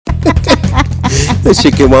That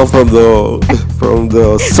shit came out from the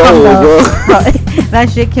soul, bro.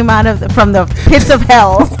 That shit came out from the pits of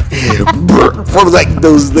hell. From like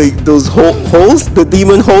those holes, the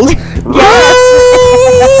demon holes.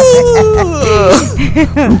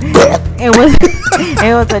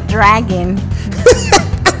 It was a dragon.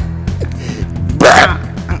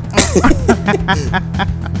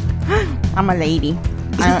 I'm a lady.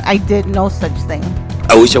 I did no such thing.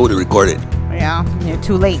 I wish I would have recorded. Yeah, you're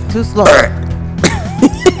too late, too slow.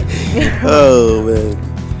 Oh man.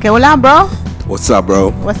 Okay, hola, bro. What's up,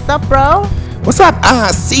 bro? What's up, bro? What's up?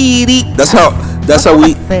 CD. That's how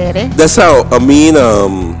me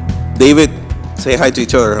and David say hi to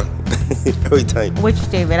each other every time. Which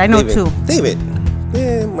David? I know two. David.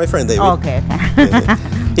 Yeah, my friend David. Oh, okay.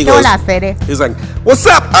 He goes, hola, Sere. He's like, what's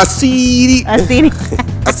up? CD. Asiri.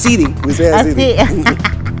 CD. We say CD.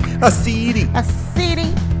 CD. Asiri.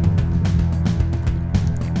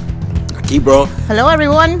 Aquí, bro. Hello,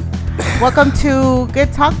 everyone. Welcome to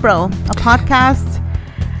Good Talk, Bro, a podcast.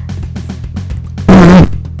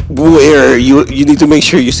 Where you need to make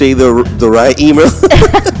sure you say the right email.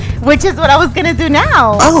 Which is what I was gonna do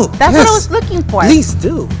now. Oh, that's yes. what I was looking for. Please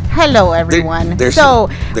do. Hello, everyone. There's last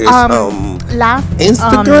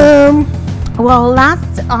Instagram.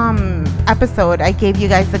 Last episode, I gave you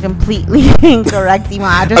guys the completely incorrect email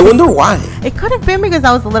address. I wonder why. It could have been because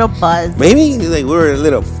I was a little buzzed. Maybe like we were a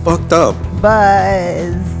little fucked up.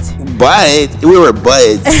 Buzzed. But we were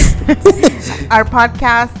buds. Our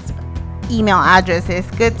podcast email address is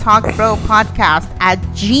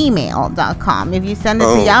goodtalkbropodcast@gmail.com. If you send it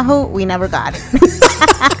to Yahoo, we never got it.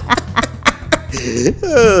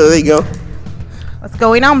 There you go. What's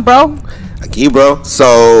going on, bro? Aquí, bro.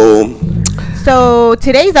 So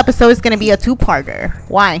today's episode is going to be a two-parter.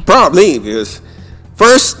 Why? Probably because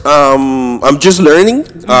first, I'm just learning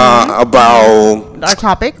about our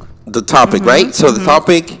topic. The topic, right? So the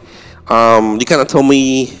topic, you kind of told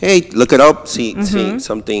me, hey, look it up, see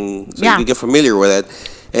something, so you can get familiar with it.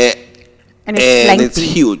 And it's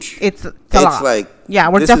huge. It's a lot. Like, yeah,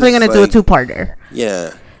 we're definitely going to do a two-parter.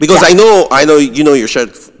 Yeah. Because I know you know your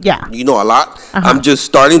shit. Yeah. You know a lot. I'm just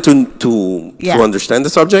starting to understand the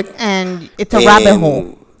subject. And it's a rabbit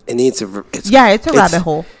hole. And it's a rabbit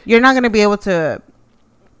hole. You're not going to be able to.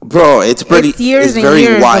 Bro, it's pretty. It's years and very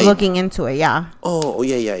years wide. of looking into it. Yeah. Oh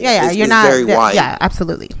yeah. You're not very wide. Yeah,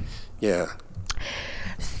 absolutely. Yeah.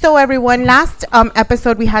 So everyone, last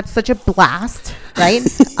episode we had such a blast, right?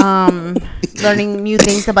 Learning new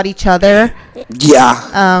things about each other. Yeah.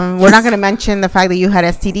 We're not going to mention the fact that you had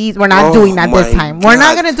STDs. We're not doing that this time. God. We're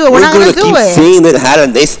not going to do it. We're not going to do it. Saying that I had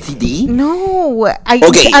an STD? No. I'm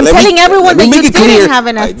telling everyone that you didn't have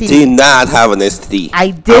an STD. I did not have an STD. I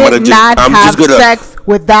did not have sex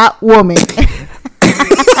with that woman.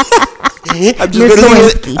 I'm just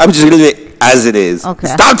going to leave it as it is. Okay.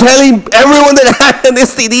 Stop telling everyone that I had an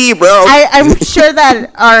STD, bro. I'm sure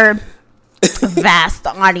that our vast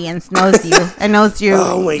audience knows you and knows you.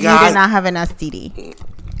 Oh my God. You did not have an STD.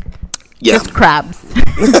 Yeah. Just crabs.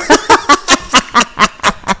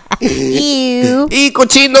 Ew. Y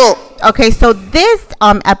cochino. Okay, so this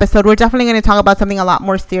episode, we're definitely going to talk about something a lot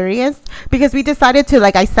more serious because we decided to,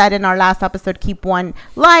 like I said in our last episode, keep one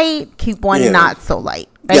light, keep one not so light.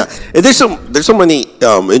 Right? Yeah, and there's so many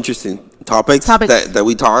interesting topics that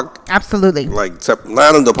we talk. Absolutely. Like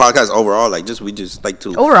not on the podcast overall. Like we just like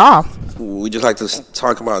to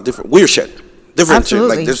talk about different weird shit. Shit.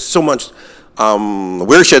 Like there's so much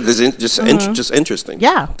weird shit that's just interesting.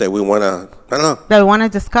 Yeah. That we wanna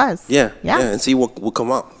discuss. Yeah. And see what will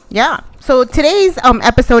come up. Yeah. So today's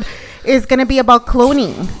episode is gonna be about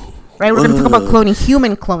cloning. Right? We're gonna talk about cloning,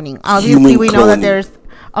 human cloning. Obviously we know that there's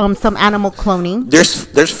some animal cloning. There's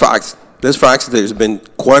facts. There's been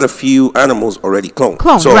quite a few animals already cloned.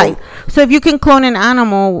 Right. So if you can clone an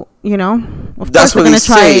animal, that's what they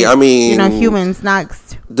say. I mean, humans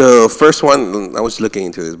next. The first one, I was looking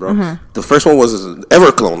into this, bro. The first one was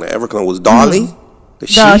Everclone. Everclone was Dolly, the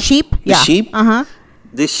sheep. The sheep.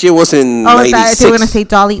 This shit was in 96. They were gonna say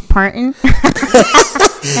Dolly Parton.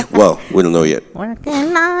 Well, we don't know yet.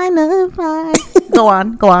 Working 9 to 5. Go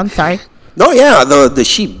on. Sorry. No, yeah, the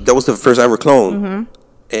sheep. That was the first ever clone.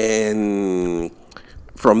 And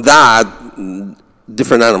from that,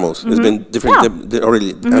 different animals. There's been different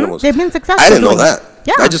animals. They've been successful. I didn't know that.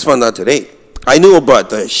 Yeah. I just found out today. I knew about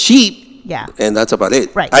the sheep. Yeah. And that's about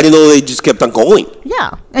it. Right. I didn't know they just kept on going.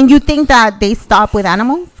 Yeah. And you think that they stop with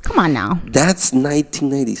animals? Come on now. That's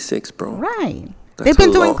 1996, bro. Right. They've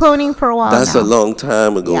been doing cloning for a while. That's a long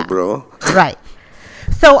time ago, bro. Right.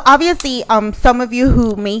 So obviously, some of you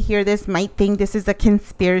who may hear this might think this is a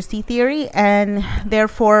conspiracy theory, and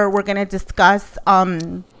therefore we're going to discuss,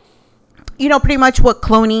 pretty much what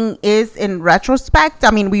cloning is in retrospect.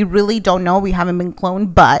 I mean, we really don't know. We haven't been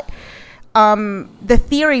cloned, but the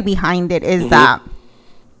theory behind it is that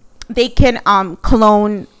they can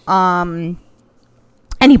clone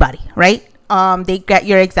anybody, right? They get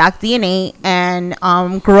your exact DNA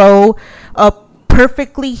and grow a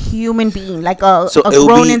perfectly human being, like a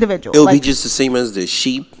grown individual. It'll be just the same as the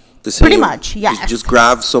sheep. Pretty much, yes. Just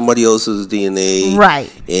grab somebody else's DNA,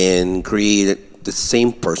 right, and create the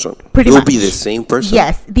same person. It'll be the same person.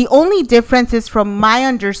 Yes. The only difference is, from my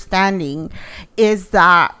understanding, is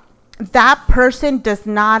that person does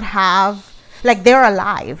not have, like, they're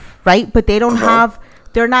alive, right? But they don't have.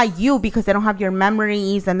 They're not you, because they don't have your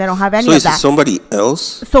memories and they don't have any of that. So is it somebody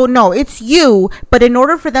else? So no, it's you. But in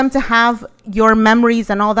order for them to have your memories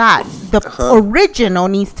and all that, the original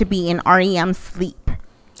needs to be in REM sleep.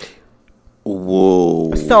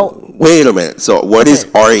 Whoa. So wait a minute. So what is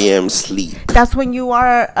REM sleep? That's when you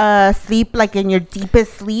are asleep, like in your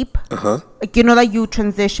deepest sleep. Like, that you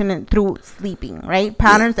transition through sleeping, right?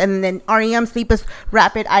 Patterns. Yeah. And then REM sleep is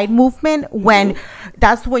rapid eye movement, when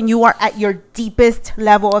that's when you are at your deepest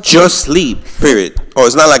level of sleep, period. Oh,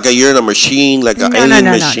 it's not like you're in a machine, like an alien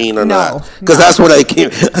machine or not. Because that's what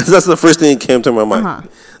that's the first thing that came to my mind.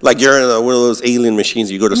 Like you're in one of those alien machines,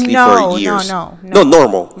 you go to sleep for years. No,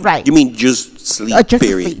 normal. Right. You mean just sleep,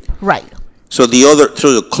 period. Sleep. Right. So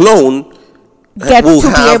the clone gets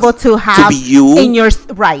to be able to have be you in your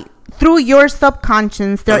through your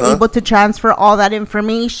subconscious. They're able to transfer all that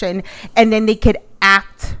information, and then they could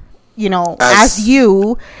act, as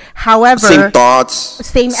you. However, same thoughts,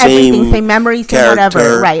 same everything, same memories, same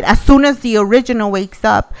whatever. Right. As soon as the original wakes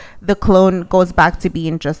up, the clone goes back to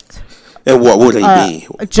being just. And what would he be?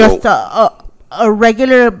 Just a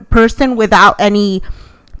regular person without any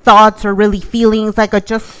thoughts or really feelings, like it's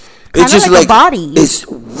just like a body. It's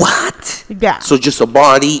what? Yeah. So just a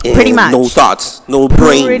body and pretty much. No thoughts, no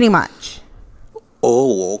brain. Pretty much.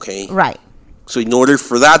 Oh, okay. Right. So in order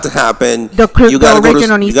for that to happen, you gotta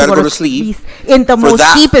go to sleep in the most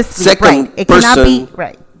deepest sleep. Right. It cannot be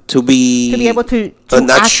right. To be able to a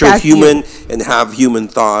natural human and have human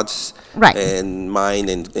thoughts. Right. And mind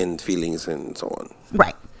and feelings and so on.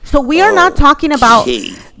 Right. So we are not talking about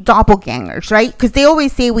doppelgangers, right? Because they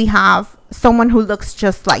always say we have someone who looks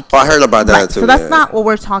just like I heard about that too. So that's not what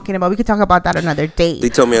we're talking about. We could talk about that another day. They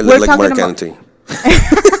tell me I look like Mark Anthony.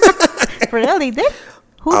 Really?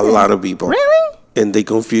 A lot of people. Really? And they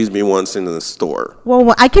confused me once in the store.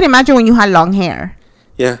 Well, I can imagine when you had long hair.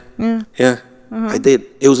 Yeah. I did.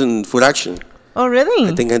 It was in Food Action. Oh, really?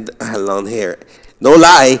 I think I had long hair. No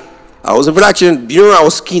lie. I was in production. I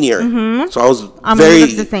was skinnier. So I was very...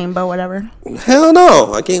 the same, but whatever. Hell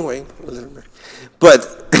no. I can't wait.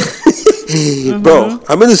 But, bro,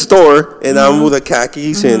 I'm in the store, and I'm with the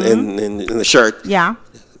khakis and the shirt. Yeah.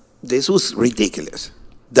 This was ridiculous.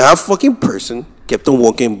 That fucking person kept on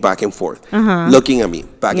walking back and forth, looking at me,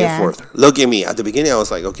 back and forth, looking at me. At the beginning, I was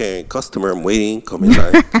like, okay, customer, I'm waiting, come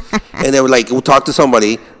inside. And they were like, we'll talk to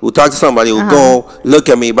somebody, we'll go, look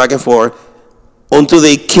at me, back and forth. Until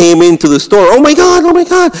they came into the store. Oh my God!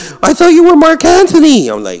 I thought you were Mark Anthony.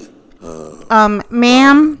 I'm like,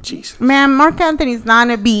 ma'am, Jesus. Ma'am, Mark Anthony's not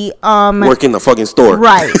gonna be working the fucking store,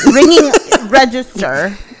 right? Ringing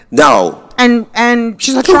register. No. And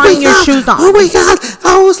she's like, trying your shoes on. Oh my God!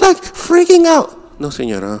 I was like freaking out. No,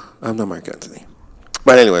 señora, I'm not Mark Anthony.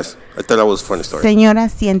 But anyways, I thought that was a funny story. Señora,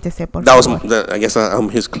 siéntese, por favor. I guess I'm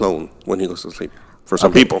his clone when he goes to sleep. For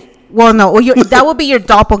some people. Well, no. That would be your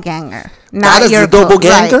doppelganger. Not your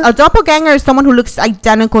doppelganger? Right. A doppelganger is someone who looks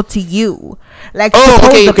identical to you. Like,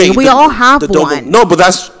 okay. We all have one. No, but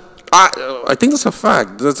that's... I think that's a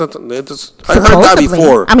fact. I heard that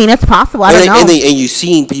before. I mean, it's possible. I don't know. And you've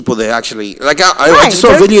seen people that actually... Like, I just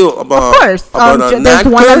saw a video about... Of course. There's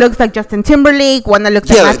one that looks like Justin Timberlake, one that looks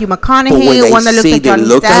like Matthew McConaughey, one that looks like Johnny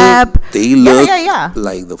Depp. They look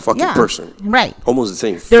like the fucking person. Right. Almost the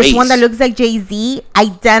same face. There's one that looks like Jay-Z,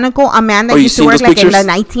 identical. A man that used to work like in the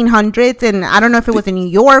 1900s, and I don't know if it was in New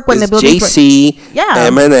York when the buildings Jay-Z,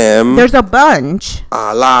 Eminem. There's a bunch.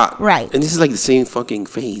 A lot. Right. And this is like the same fucking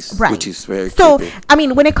face. Right. Which is very creepy. I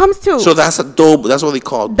mean, when it comes to... So that's what they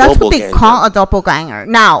call That's what they call a doppelganger.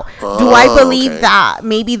 Now, do I believe that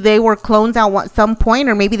maybe they were clones at some point,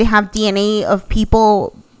 or maybe they have DNA of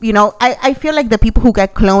people, I feel like the people who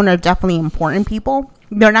get cloned are definitely important people.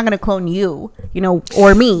 They're not going to clone you,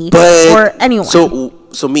 or me, or anyone.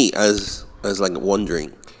 So me, as like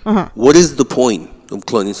wondering, what is the point of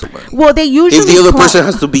cloning somebody? Well, they usually... If the other person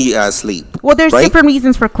has to be asleep. Well, there's different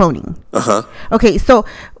reasons for cloning. Okay, so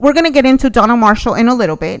we're going to get into Donald Marshall in a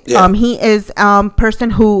little bit. Yeah. He is person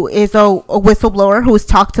who is a whistleblower who's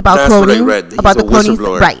talked about cloning. What I read. About the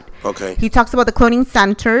cloning. Right. Okay. He talks about the cloning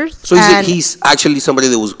centers. So he's actually somebody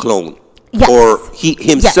that was cloned. Yes. Or he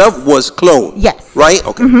himself was cloned. Yes. Right?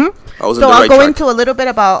 Okay. I was So I'll go into a little bit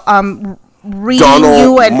about reading Donald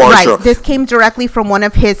you and Marshall. right. This came directly from one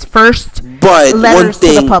of his first But letters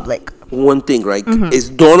to the public. One thing, right? Is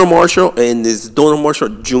Donald Marshall and is Donald Marshall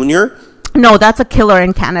Jr.? No, that's a killer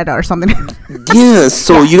in Canada or something. Yes,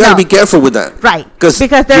 so you gotta be careful with that. Right. Because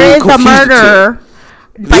there is a murderer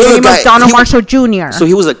by the name of Donald Marshall Jr. So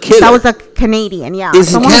he was a killer. That was a Canadian, yeah.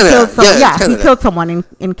 Is in Canada. He killed someone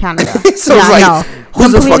in Canada. So it's like,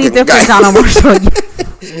 who's the completely fucking different guy? Donald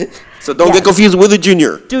Marshall. So don't get confused with the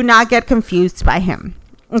junior. Do not get confused by him.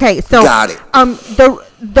 Okay, so got it.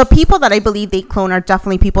 The people that I believe they clone are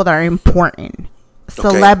definitely people that are important.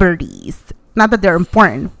 Celebrities. Not that they're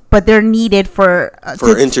important, but they're needed for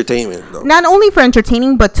entertainment. No. Not only for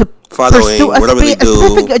entertaining, but to pursue a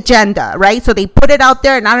specific agenda, right? So they put it out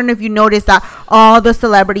there, and I don't know if you noticed that all the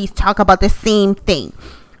celebrities talk about the same thing.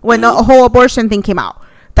 When the whole abortion thing came out,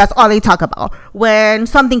 that's all they talk about. When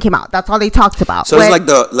something came out, that's all they talked about. So it's like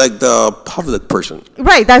the public person,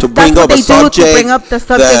 right? That's what they do, to bring up the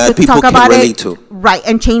subject, to talk about it, right,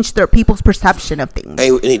 and change their people's perception of things.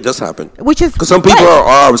 And it does happen, which is because some people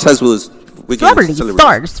are obsessed with celebrities,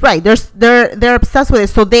 stars, right? They're obsessed with it,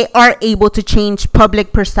 so they are able to change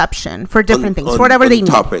public perception for different things, for whatever they need,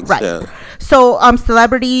 topics, right? Yeah. So,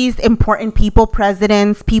 celebrities, important people,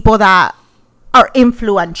 presidents, people that are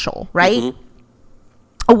influential, right?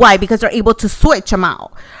 Why? Because they're able to switch them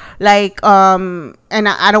out. Like, and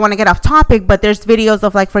I don't want to get off topic, but there's videos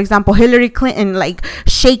of, like, for example, Hillary Clinton, like,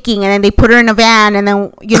 shaking, and then they put her in a van, and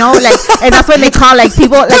then, you know, like, and that's when they call, like,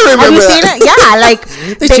 people, like, have you seen it? Yeah, like,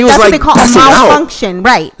 that's what they call a malfunction,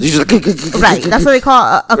 right? Right, that's what they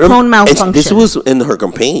call a clone malfunction. This was in her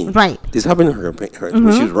campaign. Right. This happened in her campaign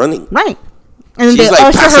when she was running. Right. And she's they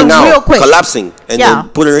like passing her out, real quick, collapsing, and then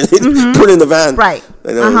put her in the van. Right.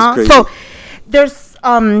 So there's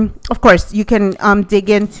of course you can dig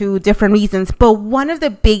into different reasons, but one of the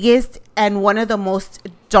biggest and one of the most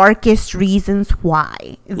darkest reasons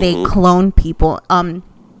why they clone people,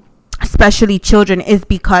 especially children, is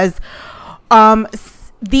because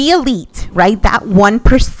the elite, right, that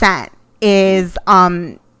 1% is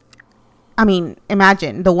I mean,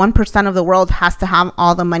 imagine the 1% of the world has to have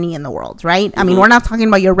all the money in the world, right? I mean, we're not talking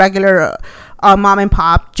about your regular mom and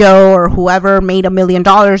pop Joe or whoever made $1 million.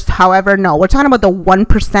 However, no, we're talking about the 1%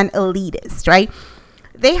 elitist, right?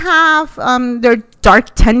 They have their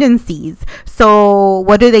dark tendencies. So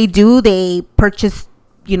what do? They purchase,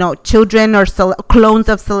 children or clones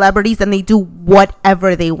of celebrities, and they do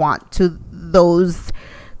whatever they want to those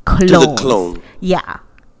clones. To the clone. Yeah.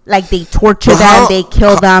 Like, they torture them, they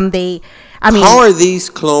kill them, how are these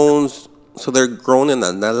clones? So they're grown in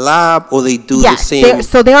a lab, or they do the same?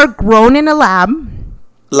 So they are grown in a lab,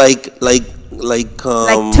 like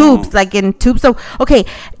tubes, like in tubes. So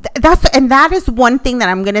that is one thing that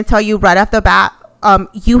I'm gonna tell you right off the bat.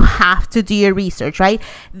 You have to do your research, right?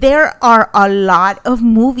 There are a lot of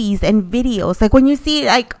movies and videos. Like, when you see,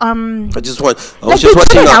 like, I was just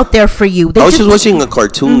watching out there for you. I was just watching a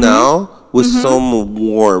cartoon now with some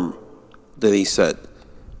worm that they said.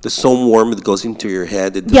 The some worm that goes into your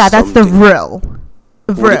head. That's the Vril.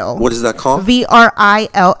 Vril. What is that called?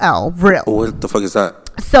 VRILL. Vril. What the fuck is that?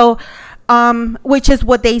 So, which is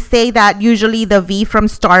what they say, that usually the V from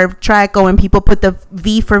Star Trek, or when people put the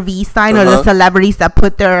V for V sign, or the celebrities that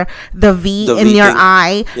put the V in their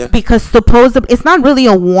eye, because supposedly it's not really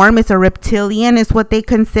a worm, it's a reptilian, is what they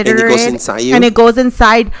consider it. And it goes inside you? And it goes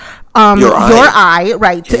inside your eye,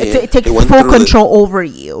 right? It takes full control over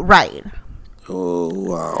you, right? Oh,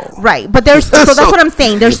 wow. Right, but there's so that's what I'm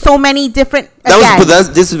saying. There's so many different.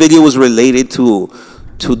 This video was related to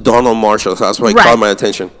Donald Marshall, so that's why it caught my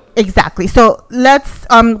attention. Exactly. So let's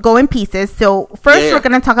go in pieces. So first, we're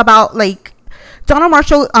gonna talk about, like, Donald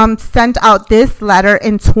Marshall sent out this letter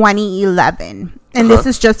in 2011, and this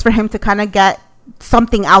is just for him to kind of get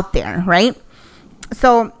something out there, right?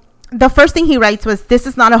 So the first thing he writes was, "This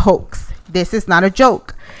is not a hoax. This is not a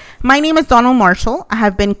joke. My name is Donald Marshall. I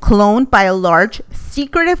have been cloned by a large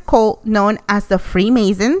secretive cult known as the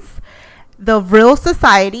Freemasons, the Vril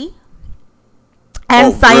Society,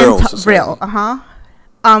 and Vril,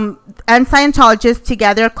 and Scientologists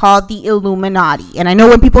together called the Illuminati." And I know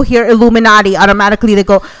when people hear Illuminati, automatically they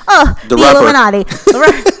go, "Oh, the Illuminati."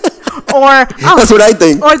 Or that's what I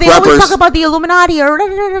think. Or they always talk about the Illuminati, or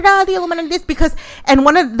the Illuminati, this, because, and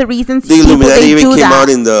one of the reasons the Illuminati even came out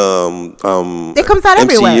in the it comes out MCU.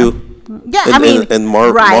 Everywhere. Yeah, and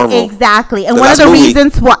Marvel. Exactly. And one of the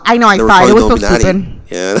reasons why I know I saw it was so stupid.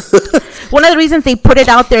 Yeah. One of the reasons they put it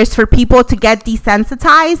out there is for people to get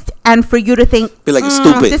desensitized and for you to think, be like,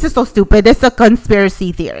 stupid. This is so stupid. This is a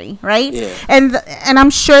conspiracy theory, right? Yeah. And I'm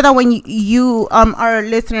sure that when you our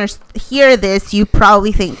listeners hear this, you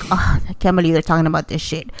probably think, oh, I can't believe they're talking about this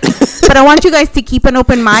shit. But I want you guys to keep an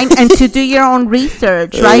open mind and to do your own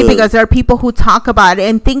research, right? Because there are people who talk about it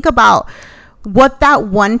and think about what that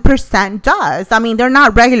 1% does. I mean, they're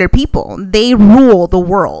not regular people. They rule the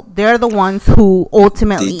world. They're the ones who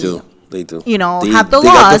ultimately they do. You know, have the they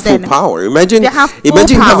laws. Got the full power. Imagine power.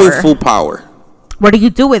 having full power. What do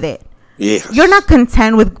you do with it? Yeah. You're not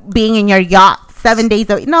content with being in your yacht 7 days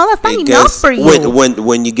a week. No, that's not enough for you.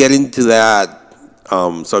 When you get into that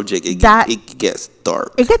subject, it gets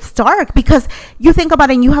dark. It gets dark because you think about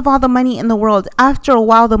it and you have all the money in the world. After a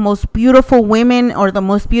while, the most beautiful women or the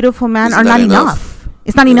most beautiful men are not enough.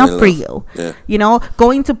 It's not enough for you. Yeah. You know,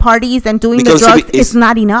 going to parties and doing the drugs is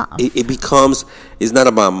not enough. It becomes, it's not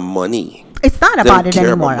about money. It's not about it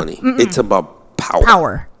anymore. About money. It's about power.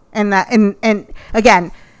 Power. And that, and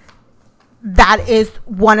again, that is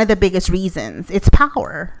one of the biggest reasons. It's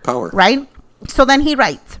power. Power. Right? So then he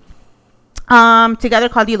writes, together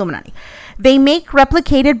called the Illuminati. They make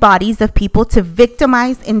replicated bodies of people to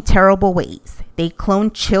victimize in terrible ways. They clone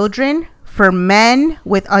children for men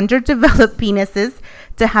with underdeveloped penises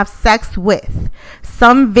to have sex with.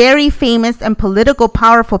 Some very famous and political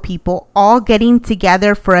powerful people all getting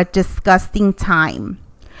together for a disgusting time.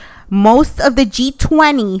 Most of the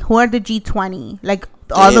G20, who are the G20? Like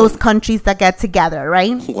all those countries that get together,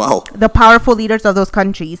 right? Wow. The powerful leaders of those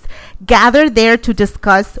countries gather there to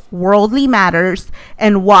discuss worldly matters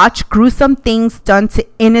and watch gruesome things done to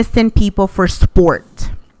innocent people for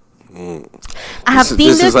sport.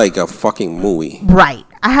 This is like a fucking movie. Right.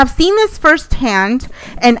 I have seen this firsthand,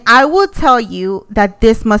 and I will tell you that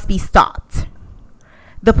this must be stopped.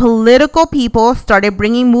 The political people started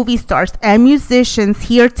bringing movie stars and musicians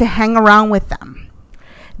here to hang around with them.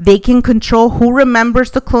 They can control who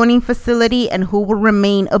remembers the cloning facility and who will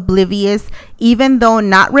remain oblivious, even though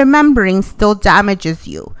not remembering still damages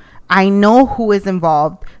you. I know who is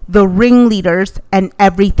involved, the ringleaders, and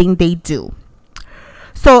everything they do.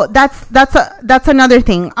 So that's another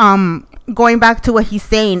thing. Going back to what he's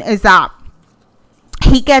saying is that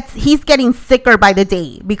he's getting sicker by the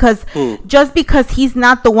day because just because he's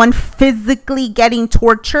not the one physically getting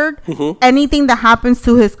tortured, anything that happens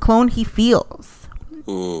to his clone, he feels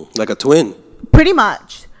like a twin. Pretty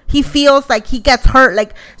much, he feels like he gets hurt.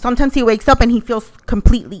 Like sometimes he wakes up and he feels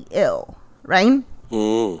completely ill. Right.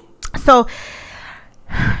 So.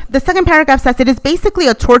 The second paragraph says it is basically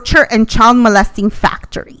a torture and child molesting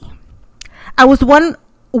factory. I was one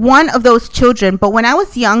of those children, but when I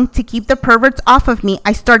was young, to keep the perverts off of me,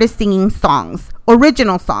 I started singing songs,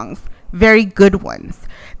 original songs, very good ones.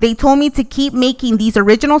 They told me to keep making these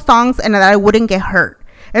original songs and that I wouldn't get hurt.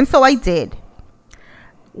 And so I did.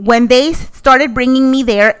 When they started bringing me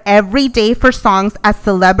there every day for songs as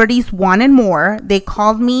celebrities wanted more, they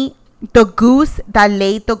called me the goose that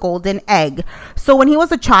laid the golden egg. So when he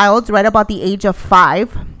was a child, right about the age of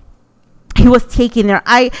 5, he was taken there.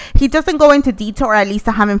 He doesn't go into detail, or at least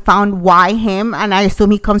I haven't found why him, and I assume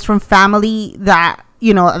he comes from family that,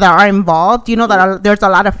 you know, that are involved. You know, there's a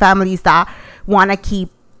lot of families that want to keep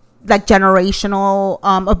like generational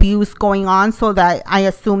abuse going on, so that I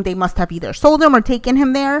assume they must have either sold him or taken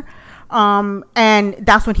him there. And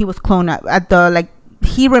that's when he was cloned at the like.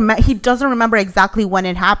 He doesn't remember exactly when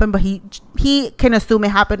it happened, but he can assume it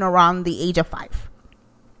happened around the age of 5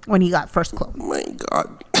 when he got first cloned. Oh my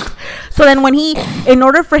God. So then in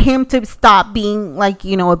order for him to stop being like,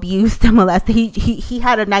 you know, abused and molested, he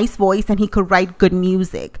had a nice voice and he could write good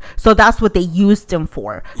music. So that's what they used him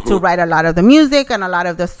for, to write a lot of the music and a lot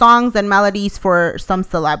of the songs and melodies for some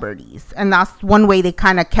celebrities. And that's one way they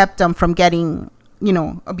kind of kept him from getting, you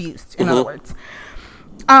know, abused, in other words.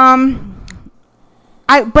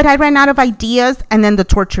 But I ran out of ideas, and then the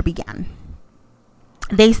torture began.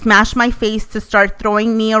 They smashed my face to start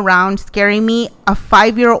throwing me around, scaring me, a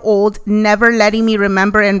 5-year-old, never letting me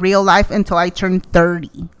remember in real life until I turned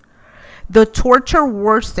 30. The torture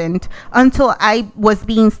worsened until I was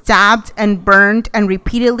being stabbed and burned and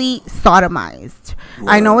repeatedly sodomized.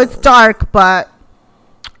 I know it's dark, but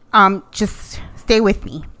just stay with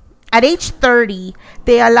me. At age 30,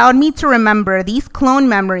 they allowed me to remember these clone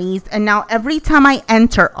memories, and now every time I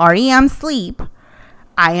enter REM sleep,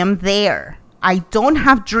 I am there. I don't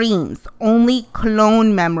have dreams, only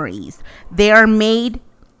clone memories. They made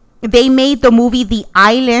the movie The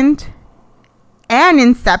Island and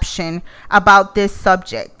Inception about this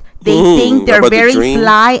subject. They think they're very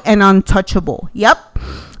sly and untouchable. Yep.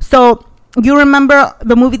 So you remember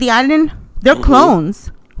the movie The Island? They're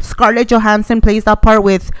clones. Scarlett Johansson plays that part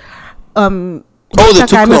with the two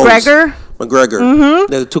clones. McGregor.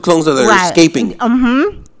 The two clones that are escaping.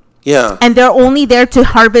 Yeah. And they're only there to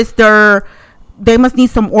harvest they must need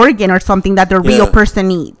some organ or something that the real person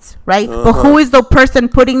needs, right? But who is the person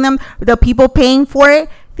putting them, the people paying for it?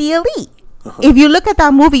 The elite. If you look at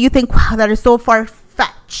that movie, you think, wow, that is so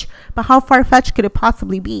far-fetched. But how far-fetched could it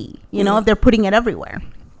possibly be, if they're putting it everywhere?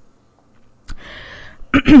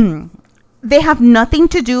 They have nothing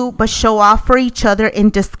to do but show off for each other in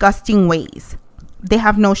disgusting ways. They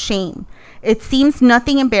have no shame. It seems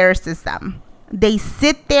nothing embarrasses them. They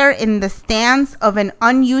sit there in the stands of an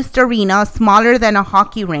unused arena smaller than a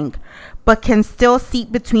hockey rink, but can still seat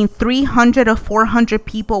between 300 or 400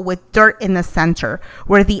 people with dirt in the center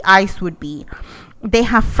where the ice would be. They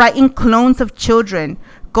have frightened clones of children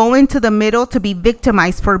go into the middle to be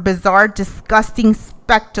victimized for bizarre, disgusting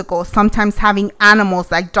spectacles, sometimes having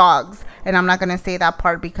animals like dogs. And I'm not going to say that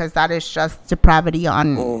part because that is just depravity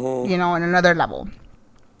on, on another level.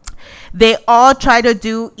 They all try to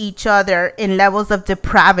do each other in levels of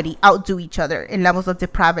depravity, outdo each other in levels of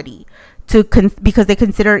depravity because they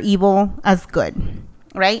consider evil as good,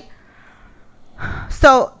 right?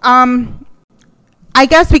 So, I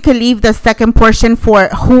guess we could leave the second portion for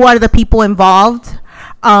who are the people involved,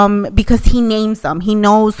 because he names them. He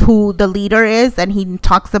knows who the leader is, and he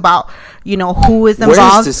talks about, who is involved.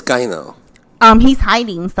 Where is this guy now? He's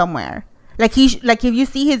hiding somewhere. Like if you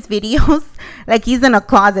see his videos, like he's in a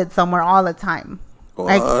closet somewhere all the time.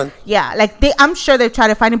 What? I'm sure they try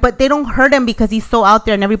to find him, but they don't hurt him because he's so out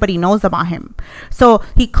there and everybody knows about him. So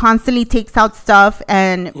he constantly takes out stuff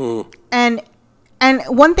and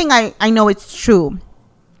one thing I know it's true.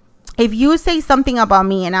 If you say something about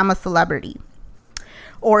me and I'm a celebrity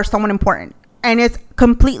or someone important and it's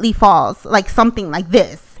completely false, like something like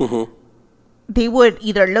this, they would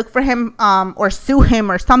either look for him or sue him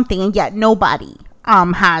or something, and yet nobody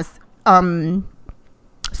has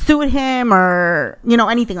sued him or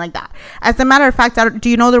anything like that. As a matter of fact, do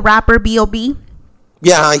you know the rapper B.O.B.?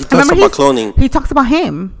 Yeah, he talks about cloning. He talks about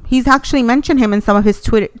him. He's actually mentioned him in some of his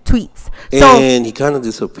tweets. And he kind of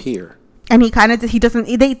disappeared. And he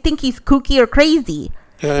doesn't. They think he's kooky or crazy.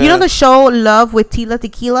 You know the show Love with Tila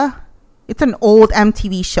Tequila? It's an old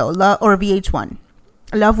MTV show, or VH1.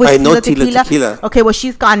 Love with Tila Tequila. Okay, well,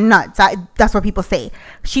 she's gone nuts. That's what people say.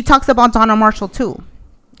 She talks about Donna Marshall too,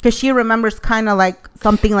 because she remembers kind of like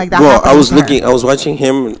something like that. Well, I was watching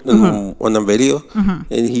him on the video, and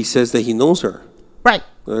he says that he knows her. Right.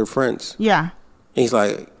 They're friends. Yeah. And he's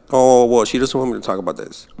like, oh, well, she doesn't want me to talk about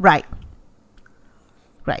this. Right.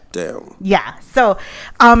 Damn. Yeah. So,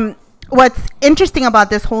 what's interesting about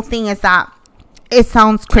this whole thing is that it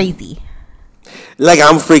sounds crazy. Like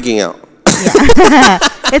I'm freaking out. Yeah.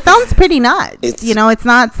 It sounds pretty nuts. It's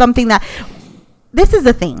not something that... This is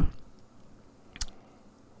the thing.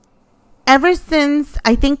 Ever since,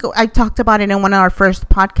 I think I talked about it in one of our first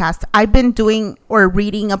podcasts, I've been doing or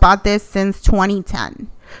reading about this since 2010.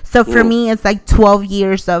 So for me, it's like 12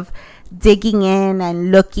 years of digging in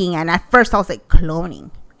and looking. And at first I was like,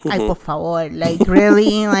 cloning. Ay, por favor. Like,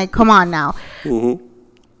 really? Like, come on now.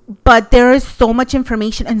 But there is so much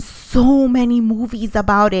information and so many movies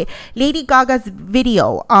about it. Lady Gaga's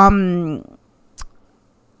video, the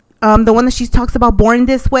one that she talks about, Born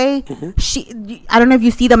This Way. I don't know if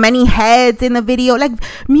you see the many heads in the video, like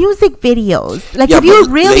music videos. Like if you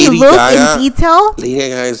really look in detail, Lady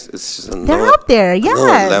Gaga is they're up there. Yeah,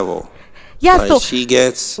 level. Yeah, like so she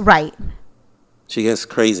gets She gets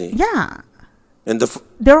crazy. Yeah, and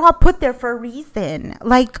they're all put there for a reason.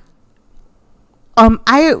 Like.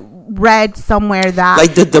 I read somewhere that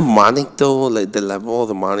like the demonic though, like the level of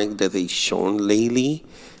demonic that they shown lately,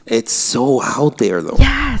 it's so out there though.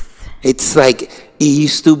 Yes. It's like it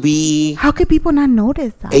used to be. How could people not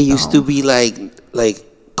notice that? It used to be like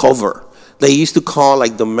cover. They used to call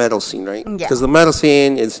like the metal scene, right? Yeah. Because the metal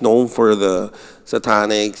scene is known for the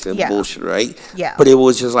satanics and bullshit, right? Yeah. But it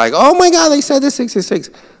was just like, oh my God, they said this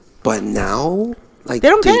 666. But now, like they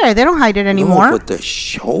don't care. They don't hide it anymore. No, but the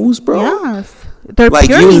shows, bro. Yes. They're like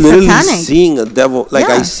purely you're literally satanic. seeing a devil. Like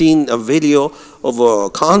I seen a video of a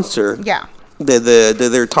concert. Yeah. That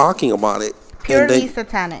they're talking about it. Purely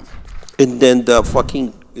satanic. And then the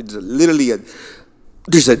fucking, it's literally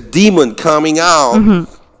there's a demon coming out.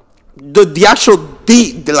 The actual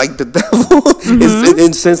the devil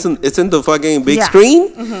it's in the fucking big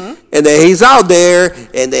screen, and then he's out there,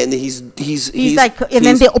 and then he's like, and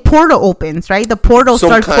then the portal opens, right? The portal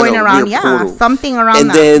starts going around, something around,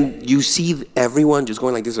 and then you see everyone just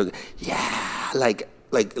going like this, like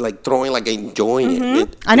throwing, like enjoying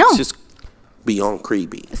it. I know, it's just beyond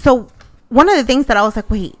creepy. So one of the things that I was like,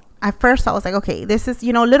 wait, at first I was like, okay, this is,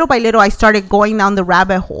 little by little I started going down the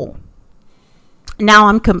rabbit hole. Now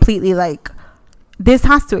I'm completely like, this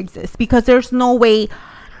has to exist, because there's no way.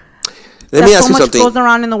 Let me ask you so much something. Goes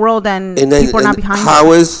around in the world, and then, people are not behind.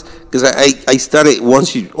 How is, because I started,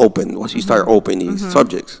 once you start opening these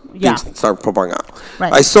subjects, things start popping out.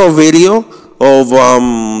 Right. I saw a video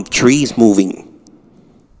of trees moving.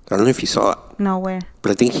 I don't know if you saw it. No, where?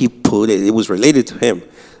 But I think he put it. It was related to him,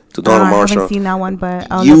 to Donald Marshall. I haven't seen that one, but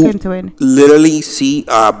I'll look into it. You literally see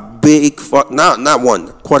a big, not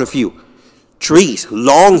one, quite a few trees,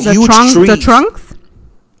 huge trees. The trunks.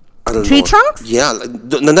 I don't tree know. Trunks? Yeah, like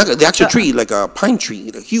the actual tree, like a pine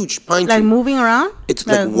tree, a huge pine tree. Like moving around? It's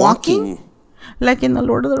like walking. Like in the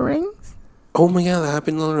Lord of the Rings? Oh my God, that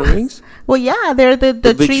happened in Lord of the Rings? Well, yeah, they're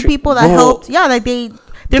the tree people that helped. Yeah, like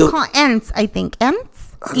they're called Ents, I think. Ents?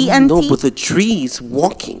 E-N-T? No, but the trees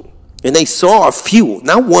walking. And I saw a few,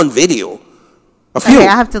 not one video. A few. Okay,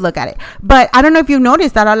 I have to look at it. But I don't know if you've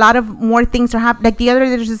noticed that a lot of more things are happening. Like the other day,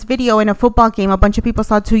 there's this video in a football game. A bunch of people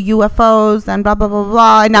saw 2 UFOs and blah, blah, blah,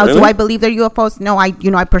 blah. And now, do I believe they're UFOs? No, I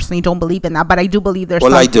personally don't believe in that. But I do believe there's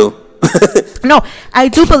I do. No, I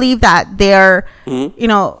do believe that they're,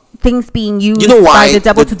 things being used by the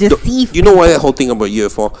devil to deceive You know why that whole thing about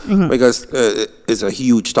UFO? Because it's a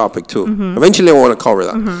huge topic, too. Eventually, I want to cover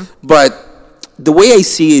that. But the way I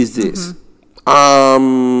see it is this.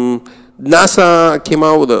 NASA came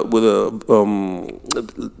out with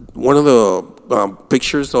one of the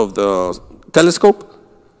pictures of the telescope.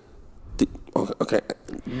 Okay,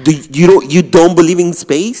 you don't believe in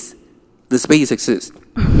space? The space exists.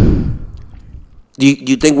 Do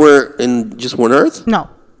you think we're in just one Earth? No.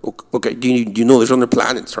 Okay, you know there's other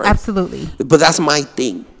planets, right? Absolutely. But that's my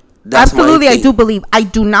thing. Absolutely, I do believe. I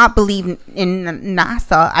do not believe in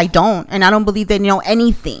NASA. I don't, and I don't believe they know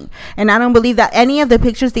anything, and I don't believe that any of the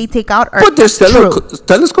pictures they take out are. But there's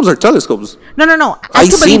telescopes are telescopes. No. I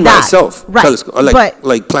see myself, right?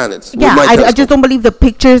 like planets. Yeah, I just don't believe the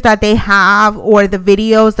pictures that they have or the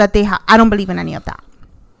videos that they have. I don't believe in any of that.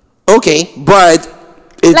 Okay, but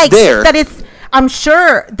it's there. That it's. I'm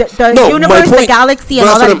sure the universe, the galaxy, and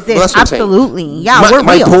all that exists. Absolutely, yeah, we're real.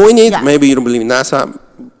 My point is, maybe you don't believe in NASA.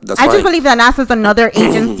 That's fine. I just believe that NASA is another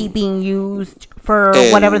agency being used for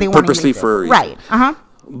whatever they want to use. Purposely for right.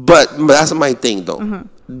 But that's my thing, though.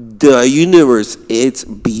 The universe, it's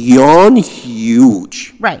beyond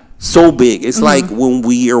huge. Right. So big. It's like when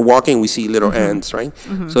we are walking, we see little ants, right?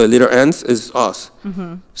 So the little ants is us.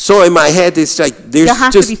 So in my head, it's like there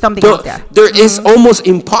has to be something out there. There is almost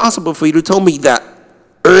impossible for you to tell me that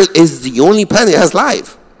Earth is the only planet that has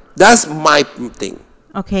life. That's my thing.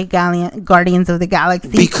 Okay, Guardians of the Galaxy.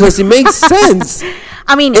 Because it makes sense.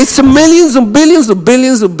 I mean, it's millions and billions and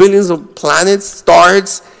billions and billions of planets,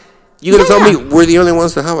 stars. You're going to tell me we're the only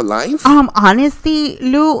ones that have a life? Honestly,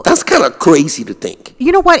 Lou. That's kind of crazy to think.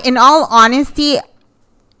 You know what? In all honesty,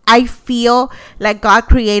 I feel like God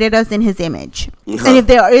created us in his image. And if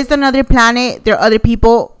there is another planet, there are other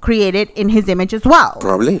people created in his image as well.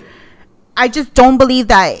 Probably. I just don't believe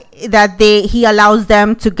that he allows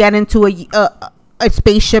them to get into a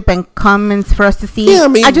spaceship and come and for us to see. Yeah, I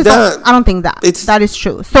mean, I don't think that is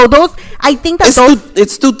true. So I think that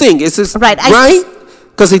it's two things. It's just, right?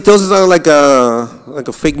 Because it does sound like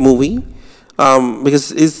a fake movie.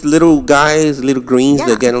 Because it's little guys, little greens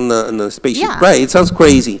that get on the spaceship. Yeah. Right. It sounds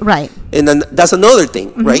crazy. Right. And then that's another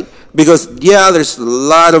thing, right? Because there's a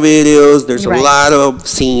lot of videos, there's a lot of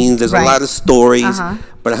scenes, there's a lot of stories,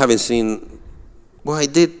 but I haven't seen. Well, I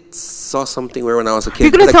did saw something where when I was a kid.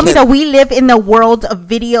 You're gonna tell me that we live in the world of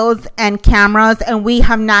videos and cameras, and we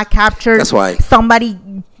have not captured somebody.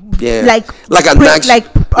 Yeah, like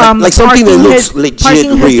something that looks legit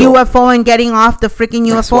parking his real. UFO and getting off the freaking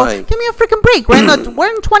UFO. Give me a freaking break. We're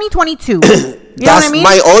in 2022. You know what I mean?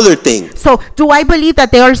 My other thing. So, do I believe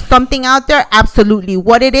that there is something out there? Absolutely.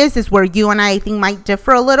 What it is where you and I think might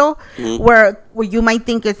differ a little. Where you might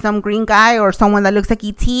think it's some green guy or someone that looks like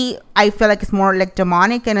ET. I feel like it's more like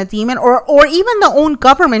demonic and a demon, or even the own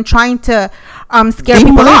government trying to scare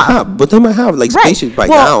people off. But they might have spaceships by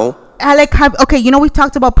now. We've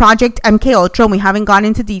talked about Project MK Ultra, and we haven't gone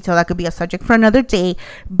into detail. That could be a subject for another day.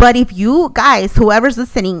 But if you guys, whoever's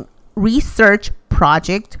listening, research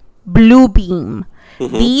Project Bluebeam.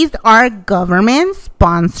 These are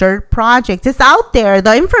government-sponsored projects. It's out there.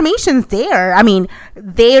 The information's there. I mean,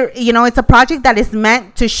 it's a project that is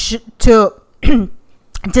meant to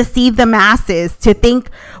deceive the masses, to think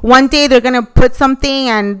one day they're going to put something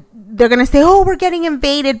and they're going to say, oh, we're getting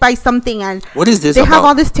invaded by something. And what is this they have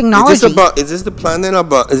all this technology. Is this the planet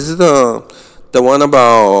about, is this the one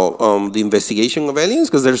about the investigation of aliens?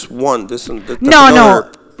 Because there's one.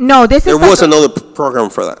 No, this there is was another program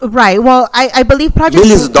for that. Right. Well, I believe Project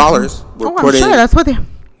Millions of dollars were I'm sure that's what they.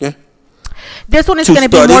 Yeah. This one is going to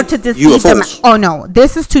be more to deceive them. UFOs. Oh no,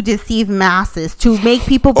 this is to deceive masses, to make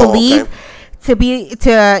people believe,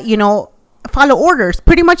 to follow orders.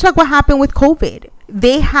 Pretty much like what happened with COVID.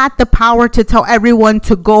 They had the power to tell everyone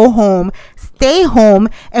to go home, stay home,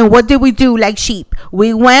 and what did we do like sheep?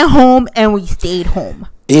 We went home and we stayed home.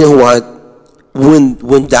 You know what?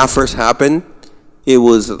 When that first happened, it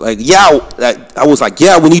was like, I was like,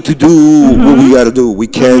 we need to do what we got to do. We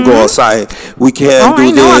can't go outside. We can't do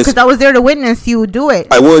I know, this. because I was there to witness you do it.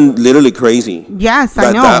 I went literally crazy. Yes,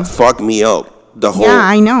 I know. That fucked me up. The whole. Yeah,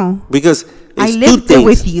 I know. Because I it's lived two it things.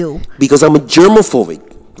 with you. Because I'm a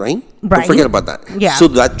germophobic, right? Right. Don't forget about that. Yeah. So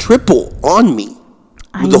that triple on me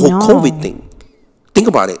with the whole COVID thing. Think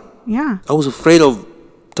about it. Yeah. I was afraid of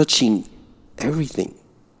touching everything.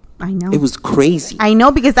 I know. It was crazy. I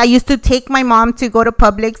know, because I used to take my mom to go to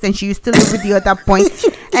Publix, and she used to live with you at that point.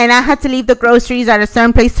 And I had to leave the groceries at a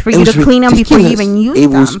certain place for you to clean them before you even use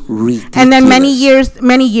them. It was ridiculous. And then many years,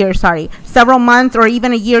 several months or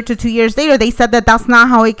even a year to 2 years later, they said that that's not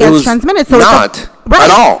how it gets transmitted. So not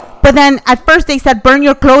at all. But then at first they said burn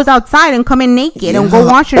your clothes outside and come in naked and go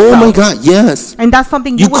wash yourself. Oh my God, yes. And that's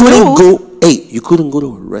something you would couldn't do. go. Hey, you couldn't go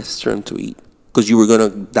to a restaurant to eat because you were gonna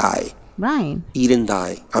die. Right. Eat and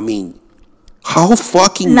die. I mean, how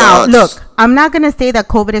fucking now nuts. look, I'm not gonna say that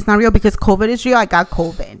COVID is not real, because COVID is real. I got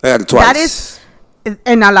COVID. I got it twice. That is,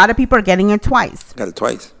 and a lot of people are getting it twice. Got it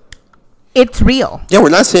twice. It's real. Yeah, we're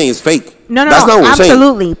not saying it's fake. No, That's not what we're saying.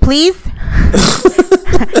 absolutely. Please.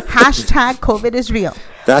 Hashtag COVID is real.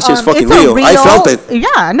 That's just fucking it's real. I felt it.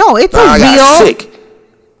 Yeah, no, it's I a got real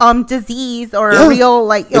sick. disease, or a real,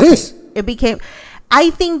 like, okay, it is. It became. I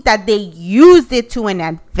think that they used it to an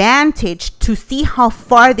advantage to see how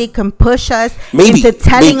far they can push us into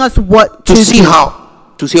telling us what to see do.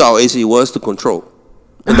 how easy it was to control.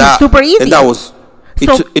 And that, super easy. And that was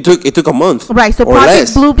it took a month. Right. So or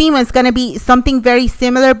Project less. Bluebeam is going to be something very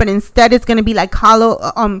similar, but instead it's going to be like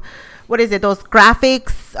what is it? Those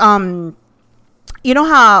graphics. You know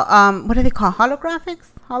how what do they call holographics?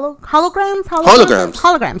 Holograms.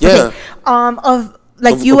 Holograms. Yeah. Okay. Of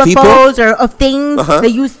like UFOs or of things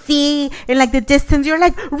that you see in like the distance. You're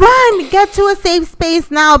like, run, get to a safe space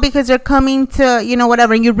now, because they're coming to,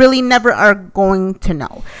 whatever. And you really never are going to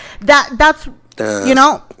know. That's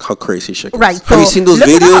how crazy shit is. Right. So have you seen those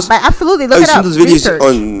videos? Absolutely. Look it up. Have you seen those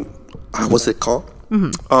videos on what's it called?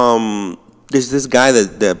 There's this guy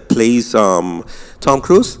that plays Tom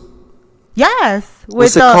Cruise. Yes.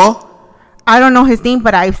 What's it called? I don't know his name,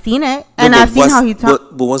 but I've seen it, and I've seen how he talks.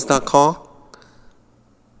 But what's that called?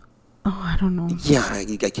 Oh, I don't know. Yeah, I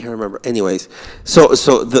can't remember. Anyways, so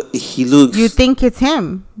he looks. You think it's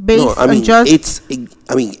him? It's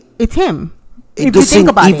him. It doesn't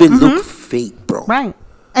even look fake, bro. Right.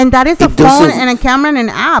 And that is a phone and a camera and an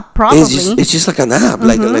app, probably. It's just like an app,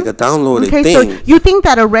 like a downloaded thing. Okay, so you think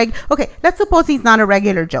that let's suppose he's not a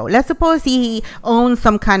regular Joe. Let's suppose he owns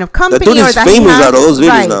some kind of company. That dude is famous out of those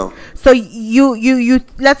videos now. So you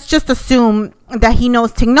let's just assume that he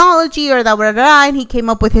knows technology or that and he came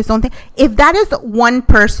up with his own thing. If that is one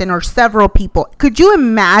person or several people, could you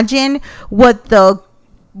imagine what the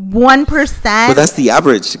 1%? But that's the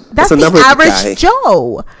average. That's the average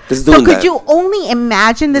Joe. So could you only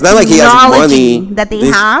imagine the technology that they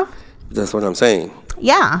have? That's what I'm saying.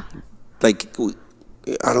 Yeah. Like,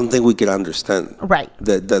 I don't think we could understand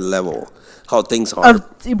the level, how things are.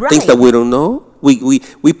 Things that we don't know.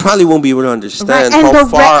 We probably won't be able to understand how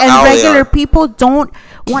far out they are. And regular people don't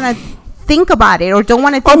want to think about it or don't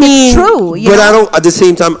want to think it's true. I don't. At the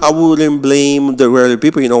same time, I wouldn't blame the regular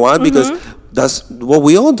people. You know why? Because that's what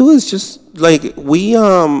we all do. Is just like we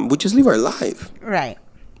just live our life. Right.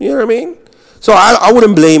 You know what I mean? So I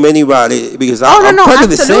wouldn't blame anybody because I'm part of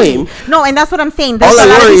the same. No, and that's what I'm saying. There's all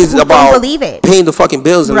I worry is about paying the fucking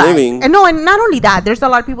bills and living. And and not only that, there's a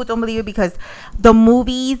lot of people who don't believe it because the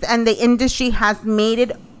movies and the industry has made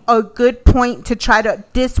it a good point to try to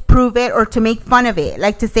disprove it or to make fun of it,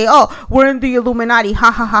 like to say, "Oh, we're in the Illuminati,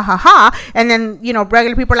 ha ha ha ha ha," and then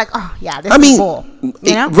regular people are like, "Oh, yeah, this is bull."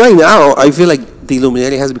 Right now, I feel like the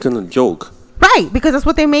Illuminati has become a joke. Right, because that's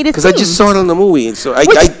what they made it. Because I just saw it on the movie, and so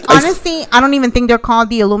honestly, I don't even think they're called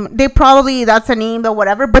the Illuminati. They probably that's a name or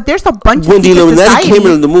whatever. But there's a bunch. When the Illuminati came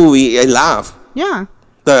in the movie, I laughed. Yeah.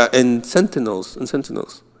 And Sentinels.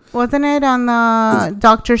 Wasn't it on the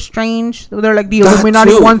Doctor Strange? They're like the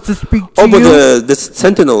Illuminati wants to speak to you. Oh, but the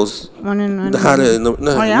Sentinels had a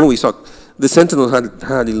movie sucked. The Sentinels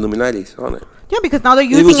had Illuminati on it. Yeah, because now they're It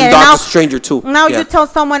using was it. Doctor Now, Stranger too. now Yeah. you tell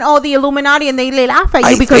someone, "Oh, the Illuminati," and they laugh at you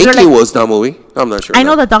I because think they're it like, was that movie. I'm not sure. I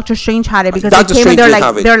know that Doctor Strange had it because Doctor they came and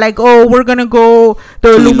Strange they're like, "Oh, we're gonna go.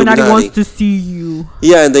 The Illuminati Illuminati. wants to see you."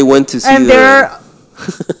 Yeah, and they went to see. And there are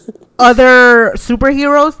other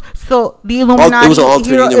superheroes. So the Illuminati It was an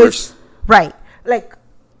alternate hero universe. is, right. Like,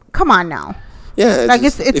 come on now. Yeah, Like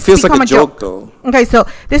it's, it's it feels like become a joke though. Okay, so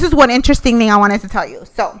this is one interesting thing I wanted to tell you.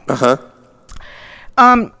 So,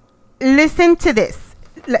 listen to this.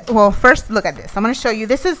 Well, first look at this. I'm going to show you.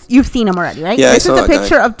 This is, you've seen him already, right? Yeah, this is a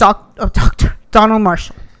picture of Dr. Donald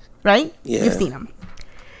Marshall, right? Yeah, you've seen him.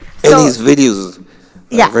 And So- his videos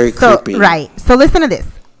are very so, creepy. Right. So listen to this.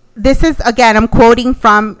 This is, again, I'm quoting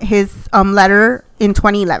from his letter in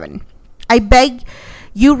 2011. I beg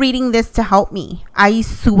you reading this to help me. I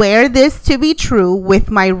swear this to be true with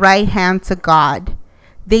my right hand to God.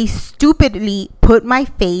 They stupidly put my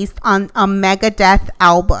face on a Megadeth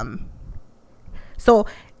album. So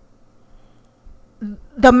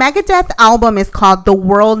the Megadeth album is called The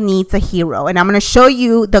World Needs a Hero. And I'm going to show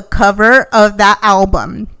you the cover of that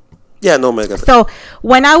album. Yeah, no mega. So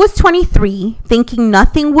when I was 23, thinking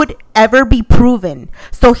nothing would ever be proven.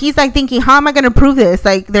 So he's like thinking, how am I going to prove this?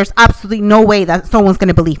 Like, there's absolutely no way that someone's going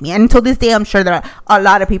to believe me. And until this day, I'm sure that a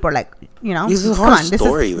lot of people are like, you know, This is a hard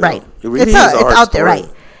story, though. right. It really it's is a hard out there, story.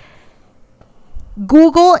 right?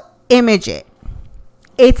 Google image it.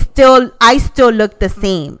 I still look the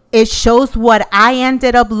same. It shows what I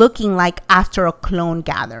ended up looking like after a clone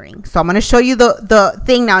gathering. So I'm going to show you the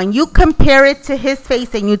thing now, and you compare it to his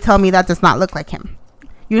face and you tell me that does not look like him.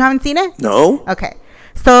 You haven't seen it? No. Okay.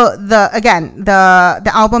 So the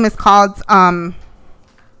album is called The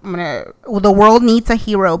World Needs a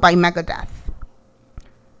Hero by Megadeth.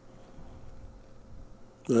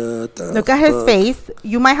 Look at his face.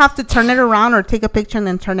 You might have to turn it around or take a picture and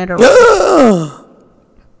then turn it around.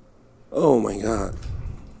 Oh my god.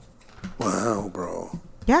 Wow, bro.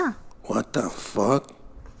 Yeah. What the fuck?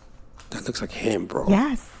 That looks like him, bro.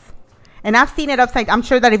 Yes. And I've seen it upside. I'm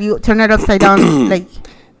sure that if you turn it upside down, like.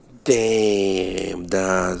 Damn,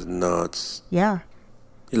 that's nuts. Yeah.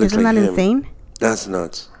 It looks Isn't like that him. insane? That's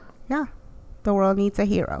nuts. Yeah. The World Needs a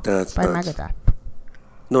Hero. That's by nuts. Megadeth.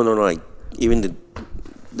 No, like even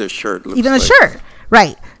the shirt looks Even the like, shirt.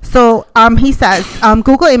 Right. So he says,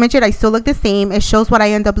 Google image it. I still look the same. It shows what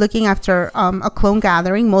I end up looking after a clone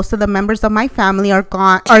gathering. Most of the members of my family are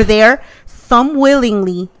there. Some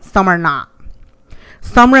willingly, some are not.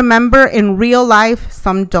 Some remember in real life,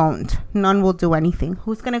 some don't. None will do anything.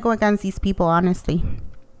 Who's going to go against these people, honestly?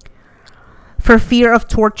 For fear of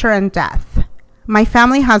torture and death. My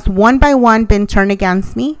family has one by one been turned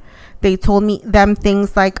against me. They told them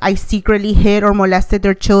things like I secretly hit or molested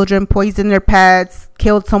their children, poisoned their pets,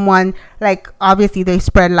 killed someone. Like, obviously, they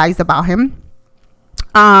spread lies about him.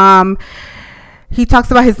 He talks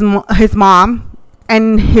about his mom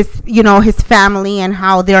and his family and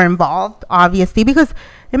how they're involved, obviously, because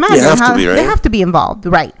imagine they have to be involved,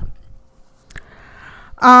 right?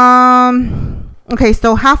 Okay,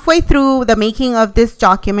 so halfway through the making of this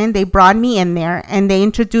document, they brought me in there and they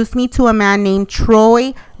introduced me to a man named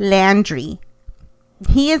Troy Landry.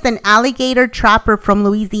 He is an alligator trapper from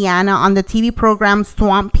Louisiana on the TV program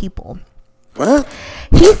Swamp People. What?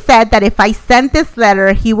 He said that if I sent this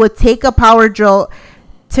letter, he would take a power drill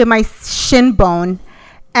to my shin bone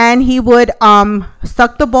and he would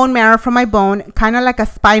suck the bone marrow from my bone, kind of like a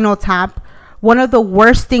spinal tap. One of the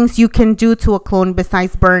worst things you can do to a clone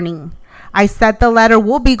besides burning. I said the letter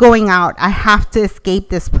will be going out. I have to escape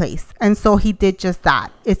this place. And so he did just that.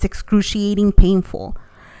 It's excruciating, painful.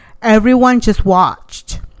 Everyone just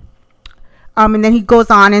watched. And then he goes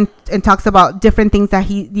on and talks about different things that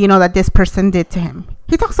that this person did to him.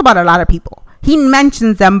 He talks about a lot of people. He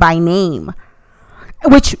mentions them by name,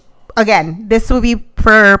 which, again, this will be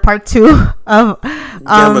for part 2 of.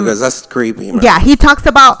 Yeah, because that's creepy, man. Yeah, he talks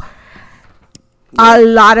about a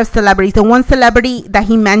lot of celebrities, and one celebrity that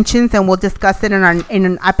he mentions, and we'll discuss it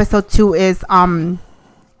in episode 2, is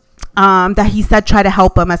that he said try to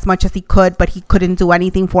help him as much as he could, but he couldn't do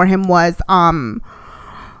anything for him. Was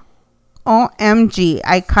OMG,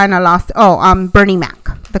 I kind of lost. Bernie Mac,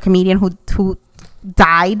 the comedian who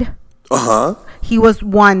died. He was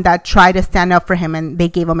one that tried to stand up for him, and they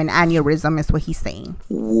gave him an aneurysm, is what he's saying.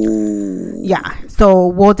 Ooh. Yeah, so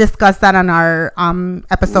we'll discuss that on our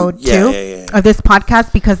episode 2 of this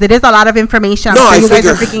podcast, because it is a lot of information. No, you I guys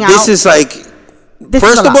are figure freaking this out. is like,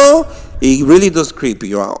 first of all, it really does creep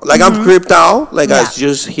you out. Like, I'm creeped out. Like, I was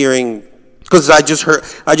just hearing, because I just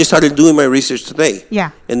started doing my research today.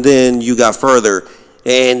 Yeah. And then you got further,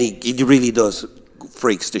 and it really does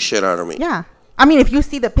freaks the shit out of me. Yeah. I mean, if you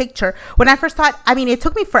see the picture, when I first saw it, I mean, it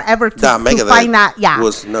took me forever to find that. Yeah, it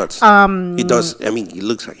was nuts. He does. I mean, he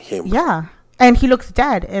looks like him. Yeah, and he looks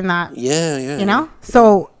dead in that. Yeah. You know,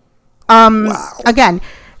 so again,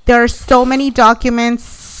 there are so many documents,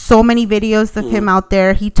 so many videos of him out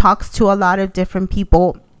there. He talks to a lot of different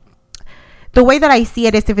people. The way that I see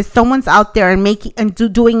it is, if someone's out there and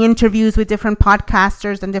doing interviews with different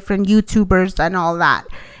podcasters and different YouTubers and all that,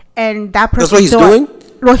 and that person, that's what he's doing.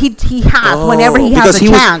 Well, he has whenever he has a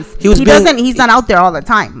chance. He's not out there all the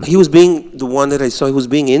time. He was being the one that I saw. He was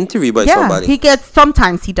being interviewed by somebody.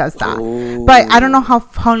 Sometimes he does that. But I don't know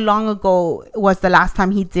how long ago was the last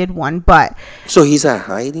time he did one. But so he's at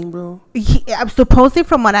hiding, bro. Supposedly,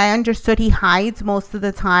 from what I understood, he hides most of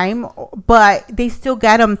the time. But they still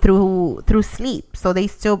get him through sleep. So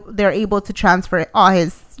they're able to transfer all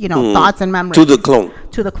his thoughts and memories to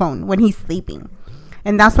the clone when he's sleeping.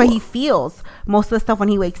 And that's why he feels most of the stuff when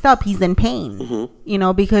he wakes up. He's in pain,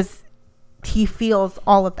 because he feels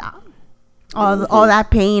all of that, all that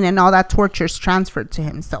pain and all that torture is transferred to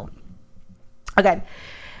him. So, again,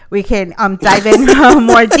 we can dive in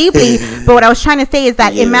more deeply. But what I was trying to say is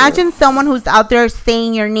that imagine someone who's out there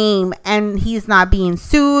saying your name and he's not being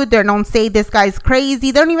sued. They don't say this guy's crazy.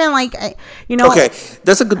 They don't even Okay,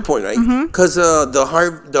 that's a good point, right? Because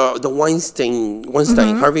the Weinstein,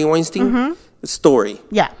 Harvey Weinstein. Story.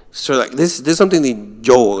 Yeah. So like this is something that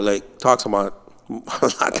Joe talks about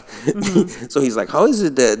a lot. So he's like, how is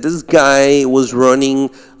it that this guy was running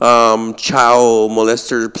child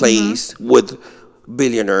molester place with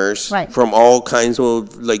billionaires from all kinds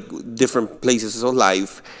of different places of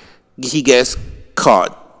life? He gets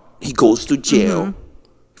caught. He goes to jail.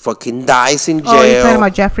 Fucking dies in jail. Oh, you're talking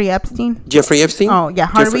about Jeffrey Epstein? Jeffrey Epstein? Oh yeah,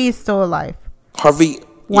 Harvey is still alive. Harvey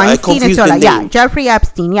Weinstein is still alive. Yeah, Jeffrey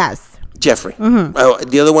Epstein. Yes. Jeffrey.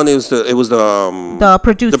 The other one was the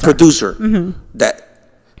producer. The producer. That.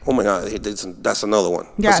 Oh my God, that's another one.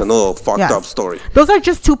 Yes. That's another fucked up story. Those are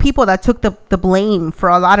just two people that took the blame for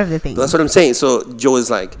a lot of the things. That's what I'm saying. So Joe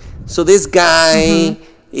is like, so this guy,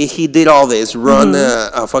 he did all this, run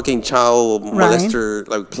a fucking child molester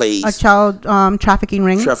place, a child trafficking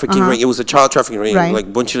ring. Ring. It was a child trafficking ring, like a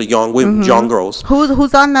bunch of young women, young girls.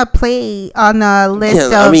 Who's on the list?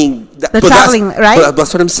 Yeah, I mean, the traveling, right? But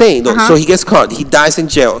that's what I'm saying. So he gets caught. He dies in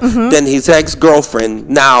jail. Then his ex-girlfriend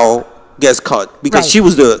now gets caught because she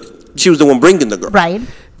was the one bringing the girl. Right.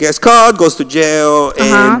 Gets caught, goes to jail,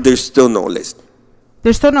 and there's still no list.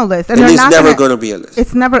 There's still no list, and there's never going to be a list.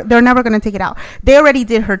 They're never going to take it out. They already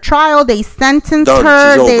did her trial. They sentenced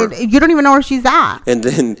her. You don't even know where she's at. And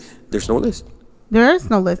then there's no list. There is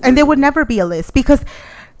no list, and there would never be a list because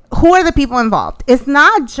who are the people involved? It's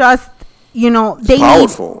not just they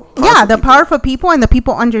powerful. The powerful people and the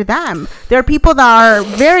people under them. There are people that are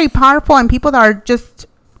very powerful and people that are just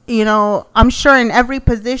I'm sure in every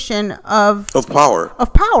position of power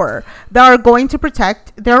that are going to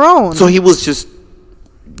protect their own. So he was just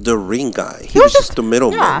the ring guy. He was just the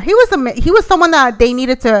middleman. Yeah, he was someone that they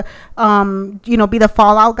needed to be the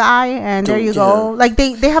fallout guy, and there you go. Like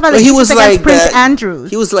they have a he was like Prince Andrews.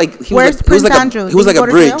 He was like Prince Andrews? He was like a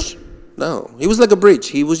bridge. No, he was like a bridge.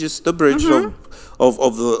 He was just the bridge of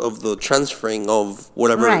the transferring of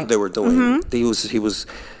whatever they were doing. He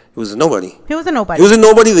was a nobody. He was a nobody. He was a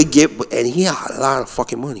nobody to get, and he had a lot of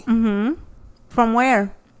fucking money. From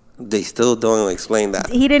where? They still don't explain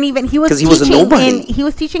that. He didn't even. He was a nobody. He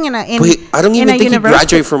was teaching in a. I don't even think he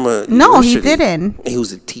graduated from a. No, he didn't. He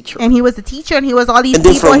was a teacher. And he was a teacher, and he was all these. And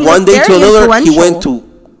then people, from one day to another, he went to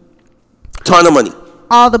ton of money.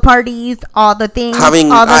 All the parties, all the things, all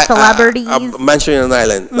the celebrities. Mansion on an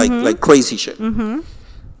island, like crazy shit.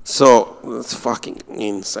 So it's fucking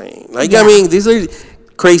insane. I mean, these are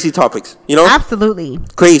crazy topics, Absolutely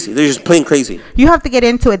crazy. They're just plain crazy. You have to get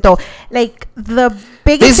into it though. Like the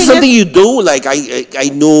biggest this is something you do. Like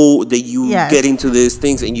I know that you get into these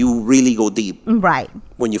things and you really go deep. Right.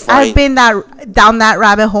 When you find I've been down that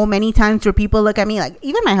rabbit hole many times where people look at me like,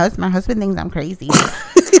 even my husband thinks I'm crazy.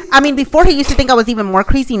 I mean, before he used to think I was even more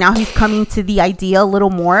crazy. Now he's coming to the idea a little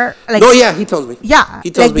more. Like, no, yeah, he tells me. Yeah,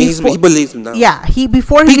 he tells me he believes him now. Yeah,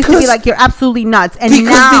 before he used to be like, you're absolutely nuts, and because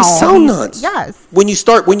now they sound nuts. Yes. When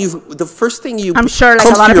the first thing you I'm sure like a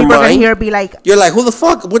lot of people are gonna hear be like, you're like, who the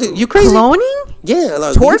fuck? What? You crazy? Cloning? Yeah,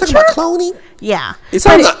 like, torture. You talking about cloning? Yeah. It's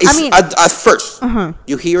at first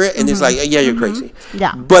you hear it and it's like, yeah, you're crazy.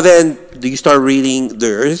 Yeah. But then you start reading.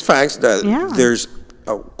 There is facts that there's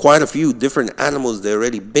quite a few different animals that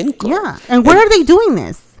already been cloned. Yeah. And where are they doing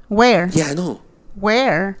this? Where? Yeah, I know.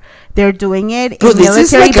 Where? They're doing it Bro, in military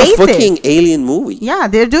this is like bases. A fucking alien movie. Yeah,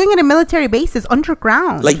 they're doing it in military bases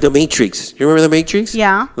underground. Like The Matrix. You remember The Matrix?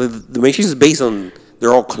 Yeah. The Matrix is based on,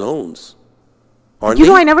 they're all clones. Aren't You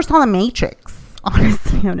they? know, I never saw The Matrix.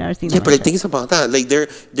 Honestly, I've never seen. Yeah, The but I Matrix. think it's about that. Like they're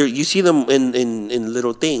you see them in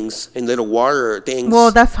little things, in little water things.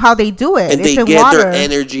 Well, that's how they do it. and It's they in get water. their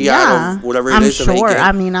energy out of whatever it I'm is that they sure. get.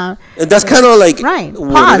 I mean, and that's kind of like right.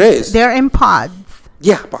 what Pods. it is. They're in pods.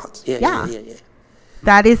 Yeah, pods. Yeah.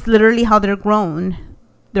 That is literally how they're grown.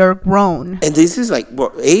 They're grown. And this is like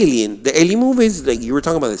Alien. The Alien movies, like you were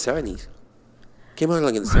talking about, the 70s. Came out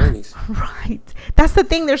like in the 70s. Right. That's the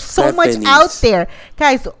thing. There's so much 70s. out there.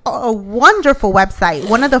 Guys, a wonderful website.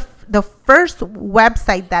 One of the first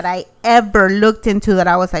website that I ever looked into that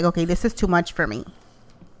I was like, okay, this is too much for me,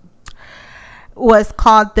 was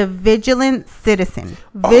called The Vigilant Citizen.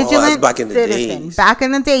 That's back in the days. Back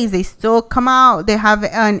in the days. They still come out. They have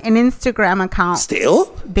an Instagram account. Still?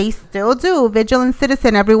 They still do. Vigilant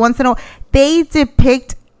Citizen. Every once in a while, they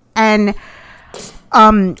depict and I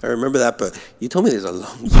remember that, but you told me this a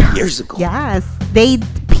long years ago. yes, they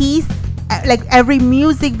piece like every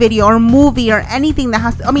music video or movie or anything that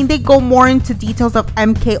has. I mean, they go more into details of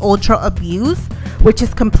MK Ultra abuse, which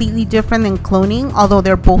is completely different than cloning, although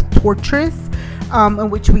they're both torturous. In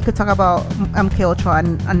which we could talk about MK Ultra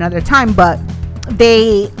another time, but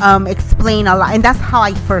they explain a lot, and that's how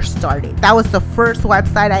I first started. That was the first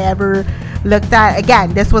website I ever looked at.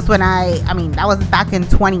 Again, this was when I mean, that was back in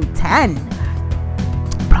 2010.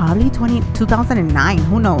 Probably 2009,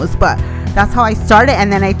 who knows, but that's how I started,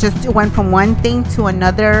 and then I just went from one thing to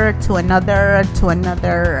another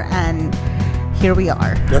and here we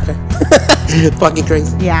are. Okay. Fucking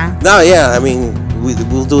crazy. Yeah. No, yeah, I mean,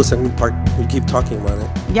 we'll do a second part. We keep talking about it.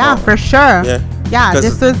 Yeah, for sure. Yeah.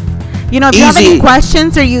 This was, if you have any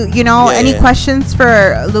questions or any questions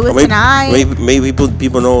for Luis and I, maybe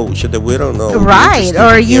people know shit that we don't know. right?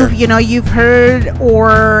 Or you've heard,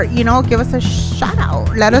 or give us a shout out.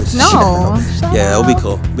 Let us know. Yeah, it'll be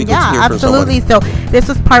cool. Yeah, absolutely. So this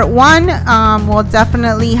was part 1. We'll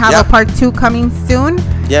definitely have a part 2 coming soon.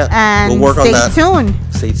 Yeah, and we'll work on that. Stay tuned.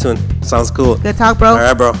 Stay tuned. Sounds cool. Good talk, bro. All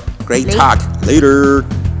right, bro. Great talk. Later.